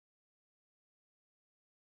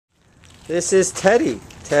This is Teddy.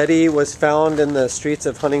 Teddy was found in the streets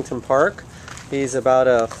of Huntington Park. He's about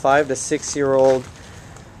a 5 to 6 year old,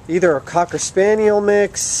 either a Cocker Spaniel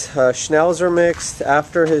mix, a Schnauzer mix.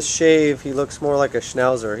 After his shave, he looks more like a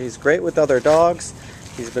Schnauzer. He's great with other dogs.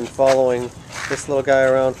 He's been following this little guy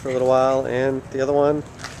around for a little while, and the other one.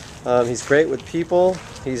 He's great with people.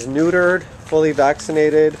 He's neutered, fully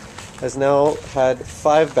vaccinated, has now had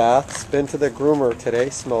 5 baths, been to the groomer today,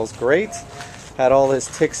 smells great. Had all his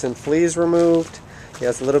ticks and fleas removed. He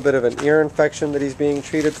has a little bit of an ear infection that he's being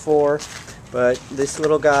treated for, but this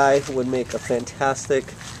little guy would make a fantastic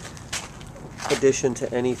addition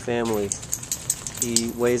to any family.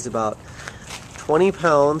 He weighs about 20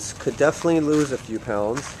 pounds, could definitely lose a few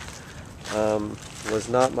pounds. Was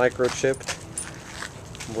not microchipped.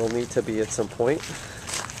 Will need to be at some point.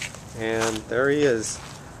 And there he is.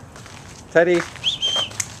 Teddy.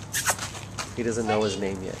 He doesn't know his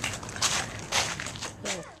name yet.